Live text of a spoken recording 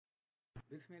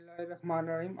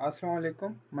Bismillahirrahmanirrahim. Assalamu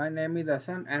alaikum. My name is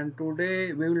Hassan and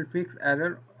today we will fix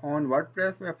error on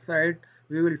WordPress website.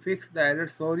 We will fix the error.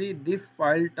 Sorry, this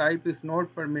file type is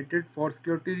not permitted for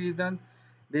security reasons.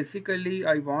 Basically,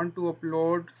 I want to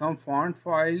upload some font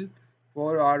file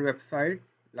for our website.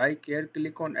 Like here,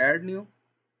 click on add new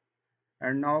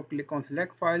and now click on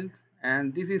select files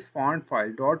and this is font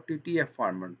file .ttf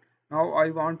format. Now I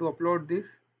want to upload this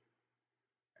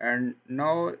and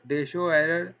now they show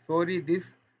error. Sorry, this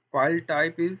file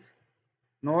type is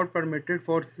not permitted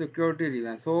for security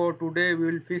reasons. So today we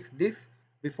will fix this.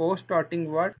 Before starting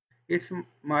work, it's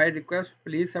my request,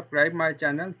 please subscribe my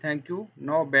channel. Thank you.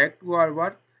 Now back to our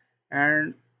work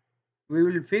and we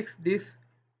will fix this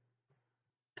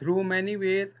through many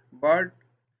ways, but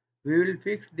we will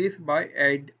fix this by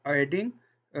adding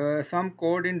some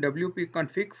code in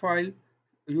wp-config file.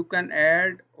 You can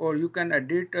add or you can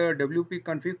edit a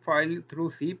wp-config file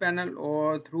through cpanel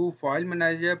or through file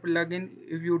manager plugin.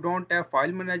 If you don't have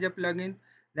file manager plugin,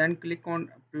 then click on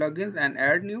plugins and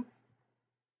add new.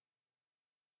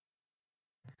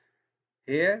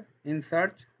 Here in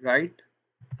search write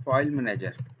file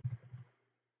manager,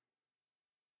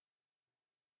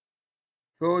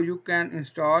 so you can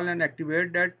install and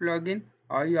activate that plugin.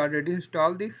 I already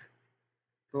installed this.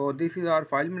 So this is our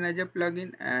file manager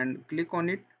plugin and click on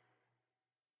it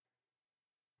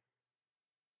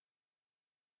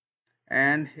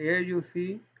and here you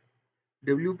see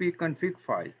wp-config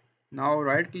file. Now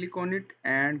right click on it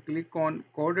and click on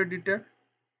code editor.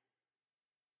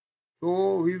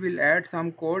 So we will add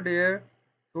some code here.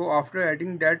 So after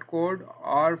adding that code,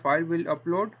 our file will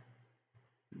upload.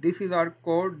 This is our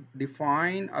code: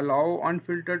 define allow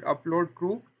unfiltered upload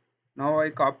true. Now I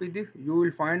copy this. You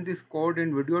will find this code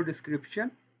in video description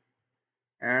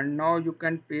and now you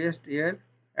can paste here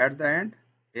at the end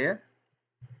here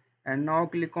and now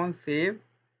click on save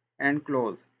and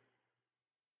close.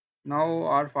 Now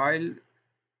our file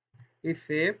is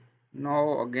saved.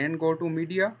 Now again go to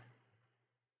media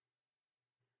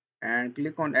and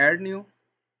click on add new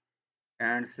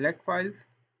and select files.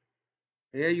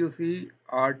 Here you see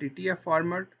our TTF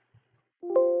format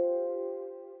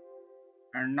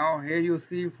and now here you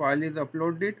see file is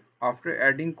uploaded after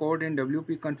adding code in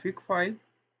wp-config file.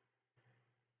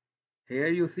 Here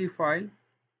you see file.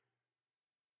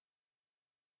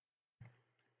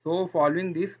 So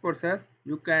following this process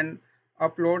you can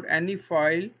upload any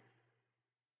file.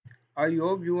 I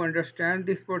hope you understand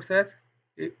this process.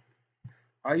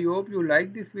 I hope you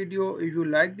like this video. If you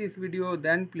like this video,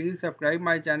 then please subscribe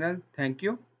my channel. Thank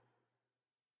you.